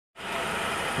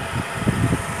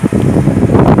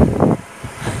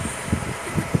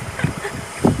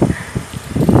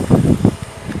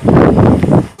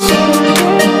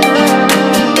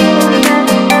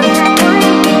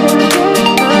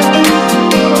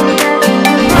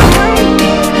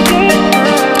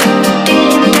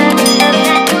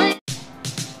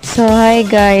So, hi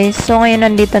guys. So, ngayon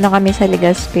nandito na kami sa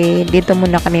Legaspi. Dito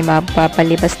muna kami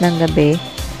mapapalibas ng gabi.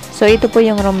 So, ito po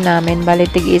yung room namin. Bali,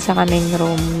 tig-isa kaming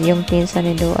room. Yung pinsan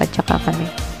ni Do at saka kami.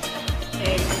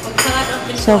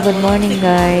 So, good morning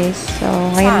guys. So,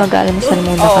 ngayon mag-aalmusal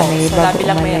muna kami bago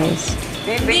umalis.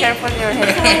 Be careful your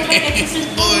head.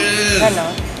 Ano?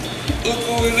 Look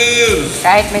who it is!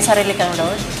 Kahit may sarili kang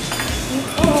load?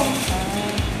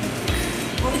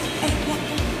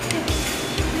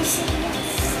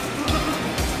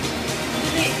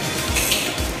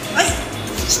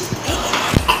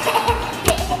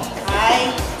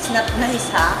 Not nice,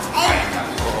 huh?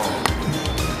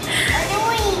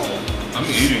 I'm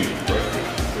eating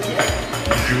breakfast.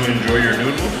 Did you enjoy your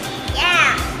noodles?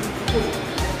 Yeah.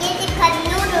 It's a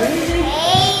noodles,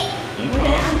 hey?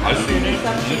 I've seen it.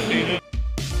 I've seen it.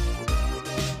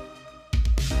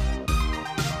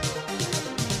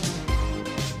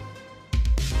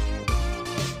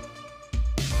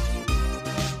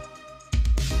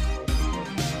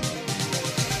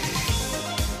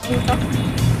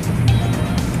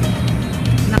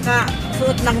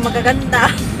 Nakasuot ng magaganda.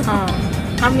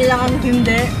 Kami lang ang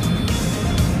hindi.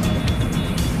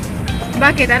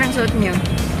 Bakit? Anong suot niyo?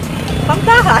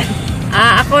 Pangtahan.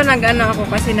 Ako ako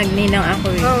kasi nagninang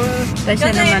ako eh. Tapos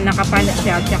siya naman nakapants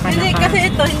siya at saka Hindi, kasi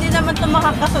ito, hindi naman ito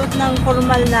makakasuot ng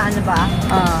formal na ano ba?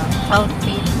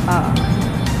 Outfit.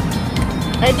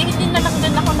 Ay, hindi na lang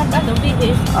din ako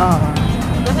bihis.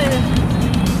 Kasi,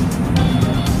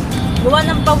 gawa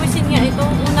ng pawisin nga ito.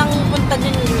 Unang punta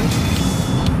din yun.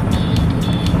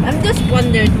 I'm just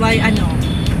wondered why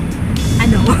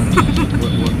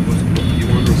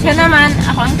siya naman,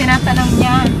 ako ang tinatanong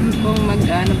niya kung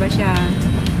mag-ano ba siya.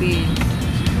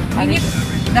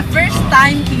 The first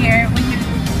time here,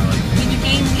 when you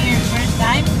came here first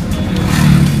time,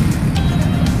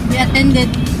 we attended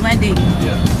wedding.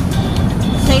 Yeah.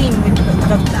 Same with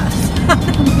the class.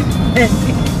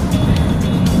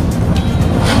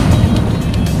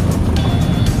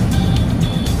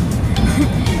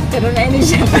 Pero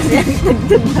nainis siya kasi ang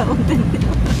tugtog daw.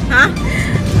 Ha?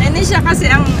 Nainis siya kasi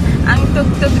ang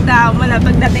tugtog daw mula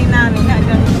pagdating namin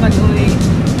hanggang pag-uwi.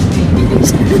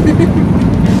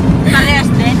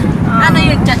 Parehas din? Ano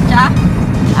yung cha-cha?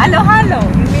 Halo-halo,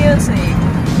 music.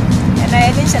 Kaya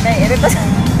nainis siya, naiirita siya.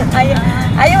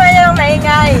 Ayaw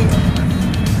maingay.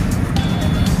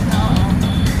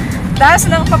 Tapos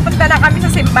nung papunta na kami sa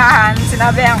simbahan,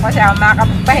 sinabihan ko siya,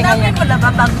 makakapagpahinga niya. Sinabi mo na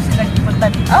ba bago sila punta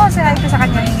dito? Oo, sinabi ko sa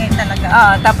kanya. Maingay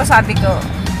talaga. Tapos sabi ko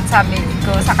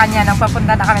sa kanya nung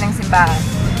papunta na kami ng simbahan,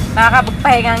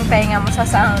 makakapagpahinga mo sa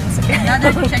sounds.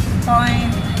 Another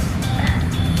checkpoint.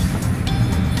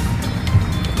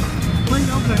 One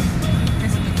over.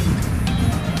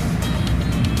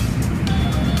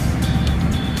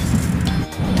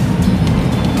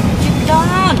 Sit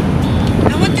down.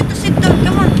 I want you to sit down.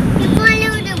 Come on. You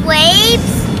follow the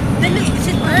waves? Dali,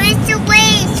 sit down. Where's the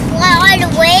waves? What are the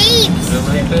waves? They're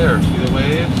right there. See the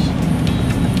waves?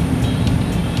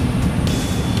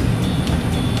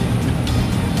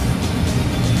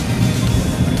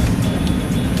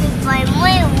 You find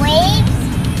more waves?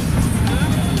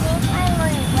 You find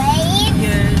more waves?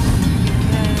 Yes.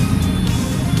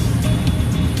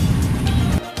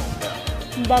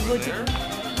 Bubble tea.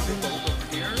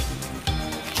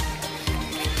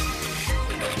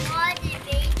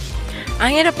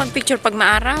 Ang hirap pag-picture pag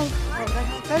maaraw.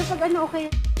 Pero pag ano, okay.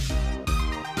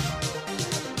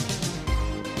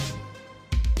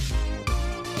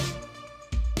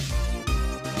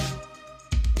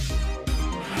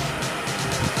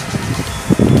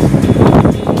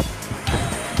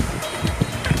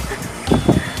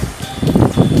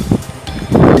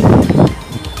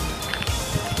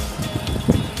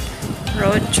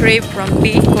 Road trip from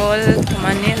Bicol to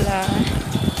Manila.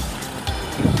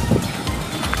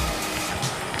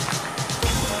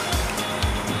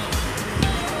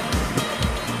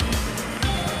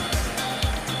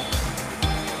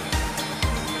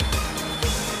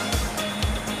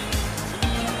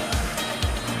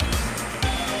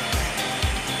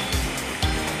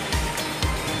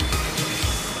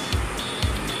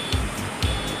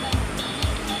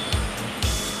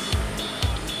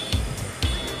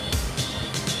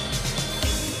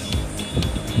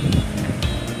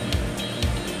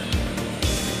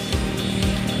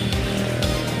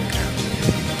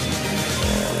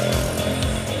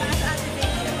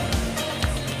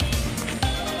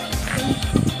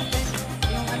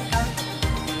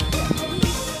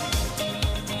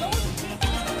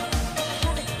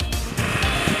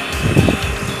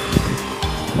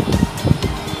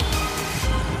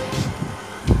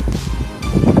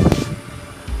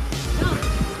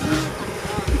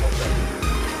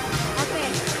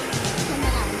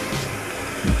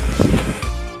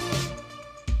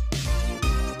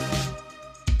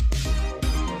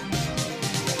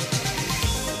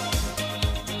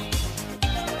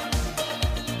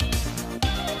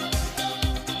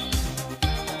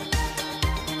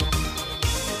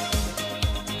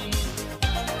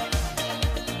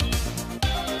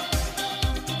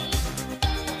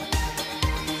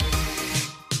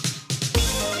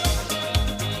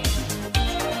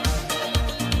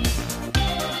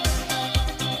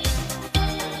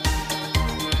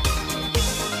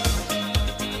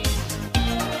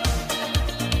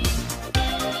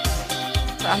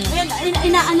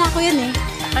 Inaanak ko yan eh.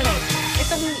 Alay.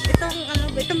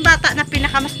 Itong bata na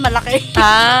pinakamas malaki.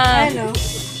 Ah. Ano?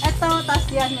 Ito, tas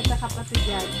yan, magkakapatid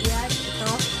yan. Yan,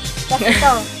 ito. Tas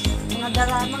ito. Mga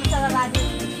saralani.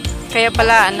 Kaya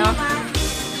pala, ano?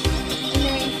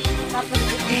 Tapos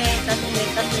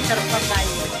may sarap pa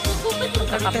tayo.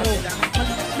 Magkakapatid.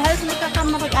 Dahil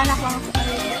magkakamag-anak lang ako.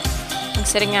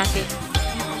 Magsiringaki.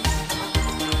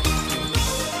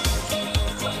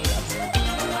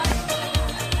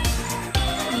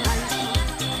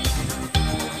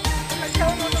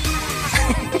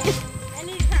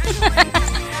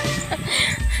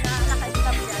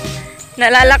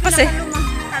 Naalala ko si...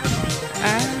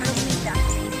 Ah.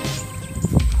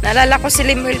 Naalala ko si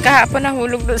Limuel kahapon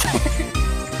nahulog doon.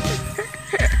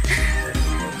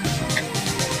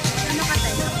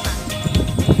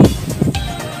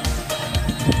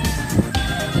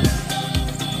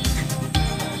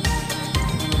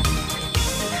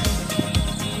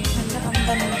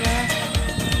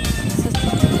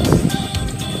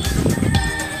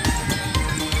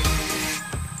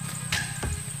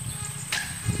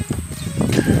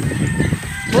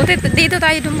 Buti dito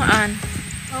tayo dumaan.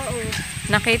 Oo.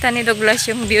 Nakita ni Douglas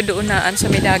yung view doonaan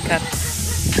sa may dagat.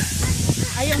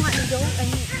 Ayaw nga ni Joe, may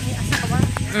asawa.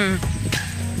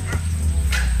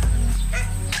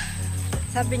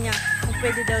 Sabi niya, kung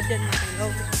pwede daw dyan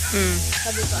matulog.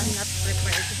 Sabi ko, I'm not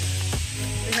prepared.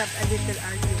 We have a little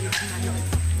argue with Manong.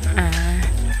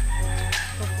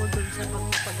 Pupudol sa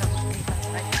pagpagamot ni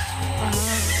Tatay.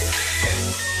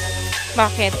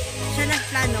 Bakit? Siya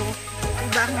nagplano,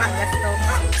 iba ang magasto.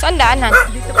 Saan daanan?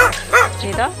 Dito pa.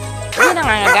 Dito? Hindi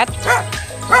nangangagat?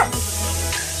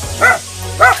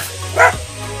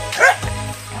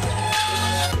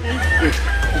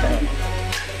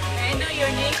 I know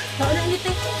your name.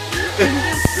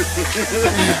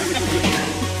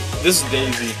 This is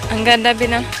Daisy. Ang ganda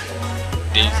binang.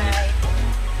 Daisy.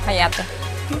 Hayate.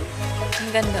 Ang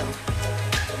ganda.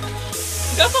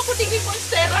 Gapa ko tigil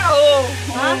Monstera, oh.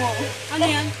 Ha? Ano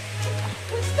yan?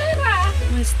 Monstera.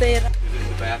 Monstera. Is it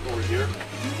the back over here?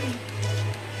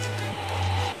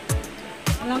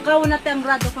 Alang ka, una tayong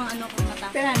rado kang ano kung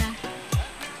mata. Pera na.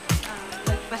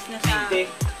 Lagpas na sa...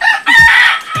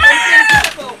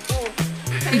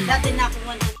 Dati na ako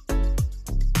one.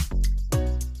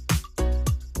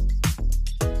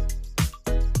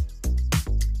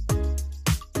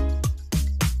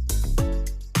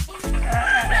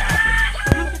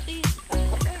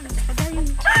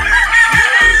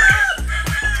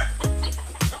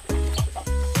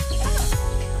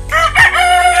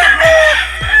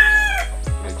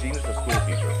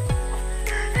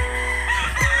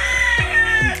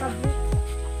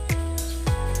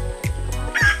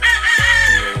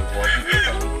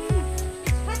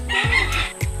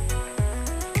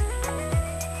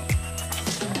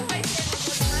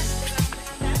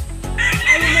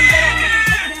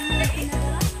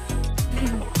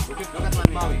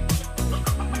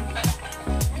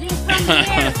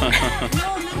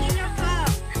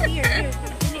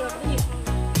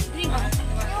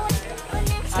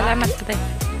 Salamat po tayo.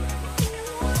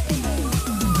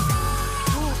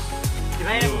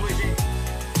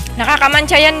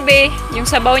 Nakakamansya yan, be. Yung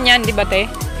sabaw niyan, di ba, te?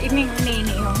 Ini,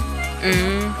 oh.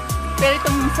 Pero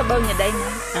itong sabaw niya, dahil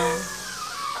na.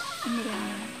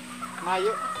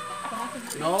 Mayo.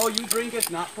 No, you drink it,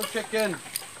 not for chicken.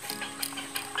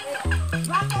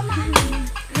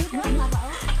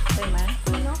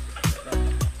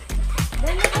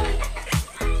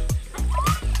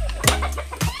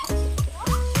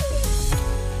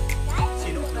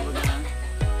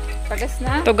 Tagas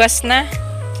na? Tugas na.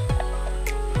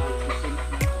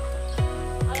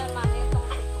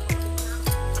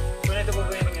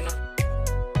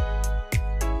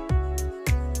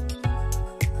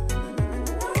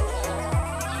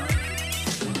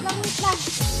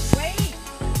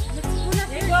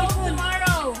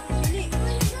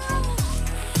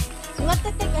 You want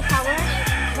to take a shower?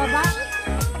 Baba?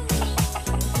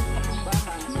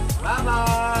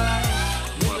 Bye-bye.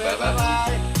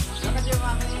 Bye-bye. Look at your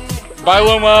mommy. Bye,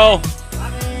 Wilmo.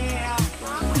 Mommy.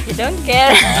 You don't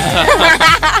care.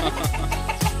 Bye-bye.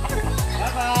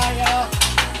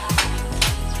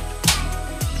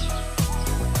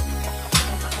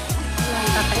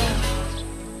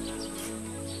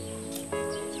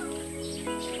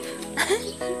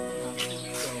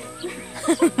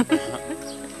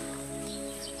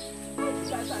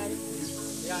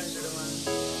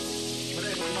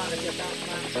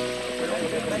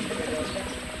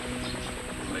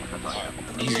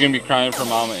 He's gonna be crying for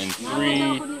mama in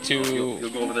 3, 2. You'll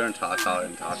go over there and Tata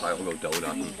will go dote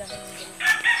on him.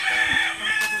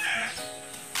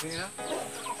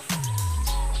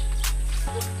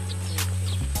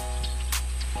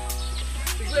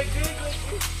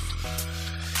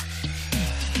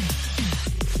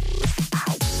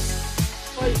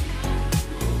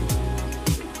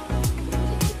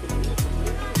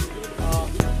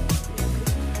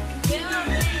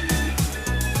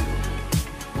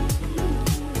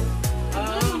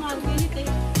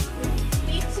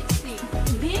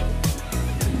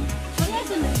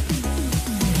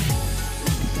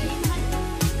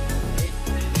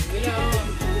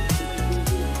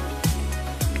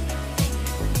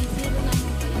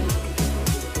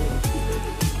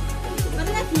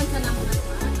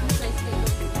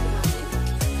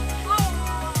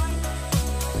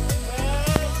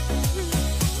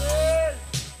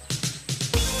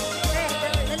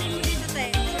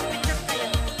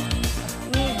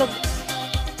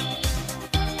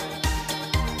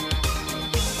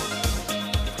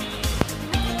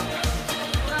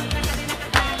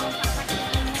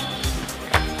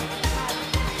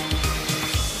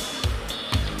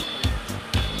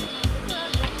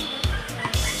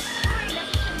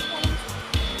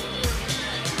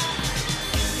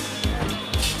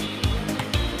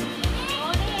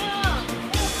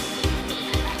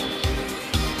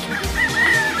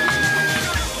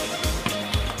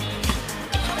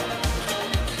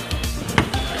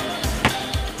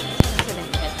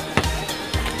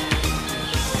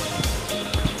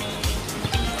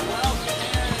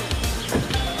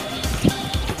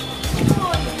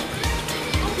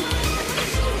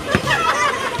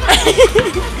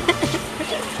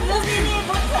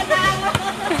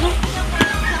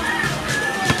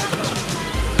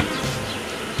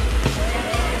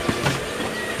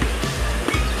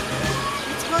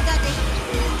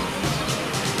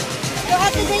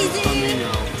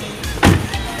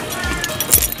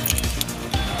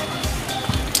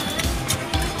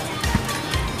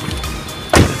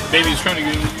 Baby's trying to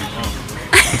get in.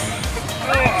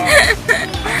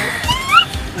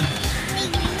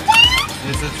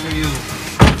 Yes, that's for you.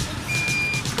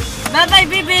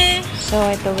 Bye-bye, baby! So,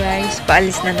 ito guys,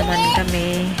 paalis na naman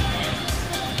kami.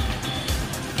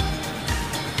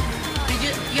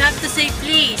 You have to say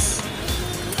please.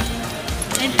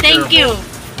 And thank you.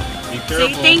 Be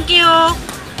Say careful. thank you.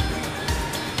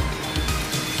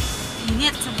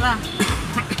 Init, sobra.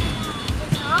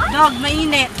 Dog,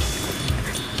 mainit.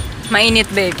 Mainit,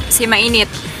 babe. Si mainit.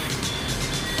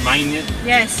 Mind it.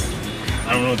 Yes.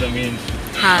 I don't know what that means.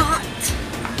 Hot.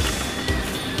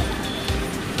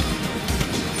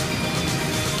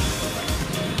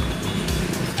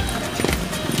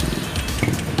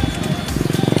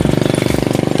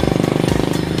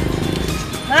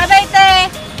 Bye-bye, te!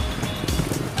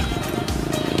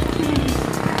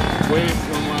 Wave,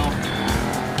 Manuel.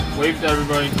 Wave to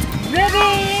everybody.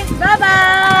 Baby!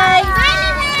 Bye-bye!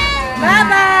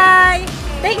 Bye-bye!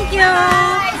 Thank you!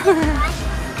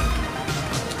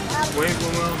 Wave,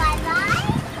 Manuel.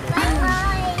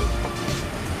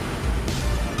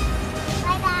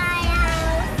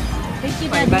 Thank you,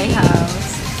 Bye-bye, house.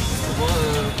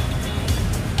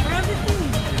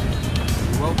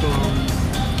 You're welcome.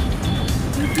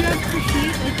 If you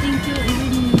appreciate, I think you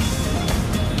even...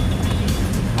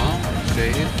 Huh?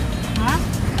 Shade? Huh?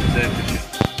 Is that the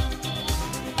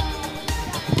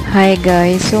Hi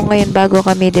guys, so ngayon bago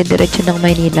kami didiretso ng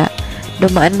Maynila,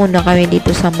 dumaan muna kami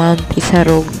dito sa Mount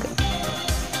Isarog.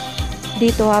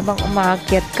 Dito habang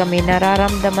umaakyat kami,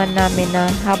 nararamdaman namin na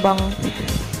habang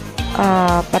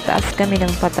pataas kami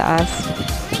ng pataas,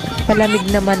 palamig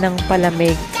naman ng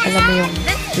palamig. Alam mo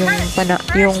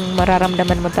yung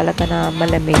mararamdaman mo talaga na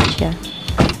malamig siya.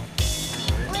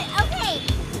 Okay.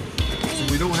 So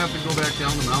we don't have to go back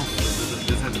down the mountain.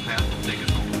 This has a path to take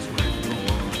us home this way.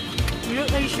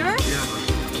 Are you sure? Yeah.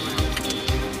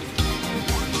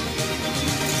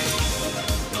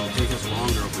 It'll take us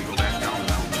longer if we go back down the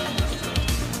mountain than just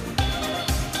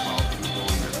well, keep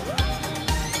going this way.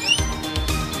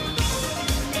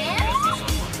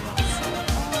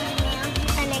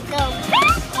 And I go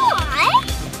back. What?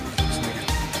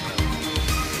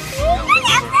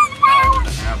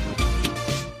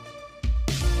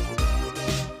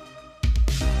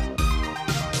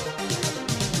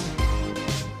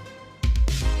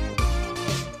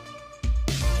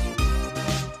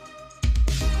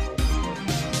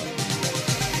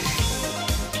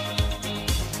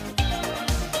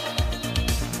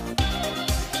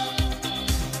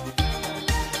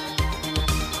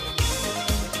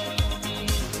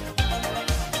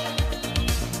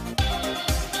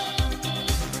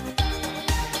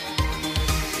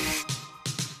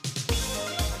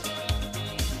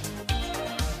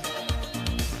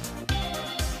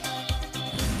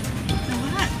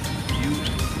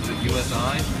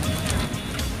 USI?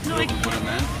 No, What it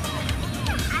meant?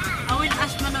 I will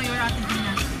ask Mano your Ate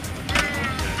Dina.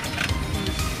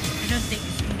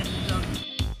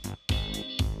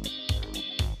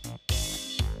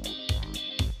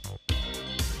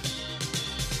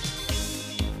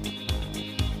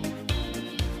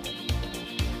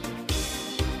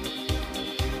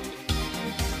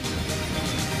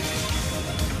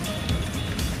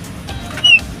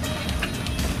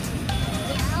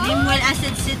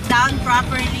 said sit down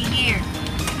properly here.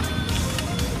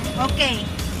 Okay.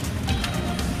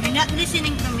 You're not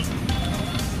listening to me.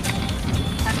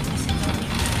 Stop listening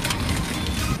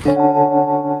to me.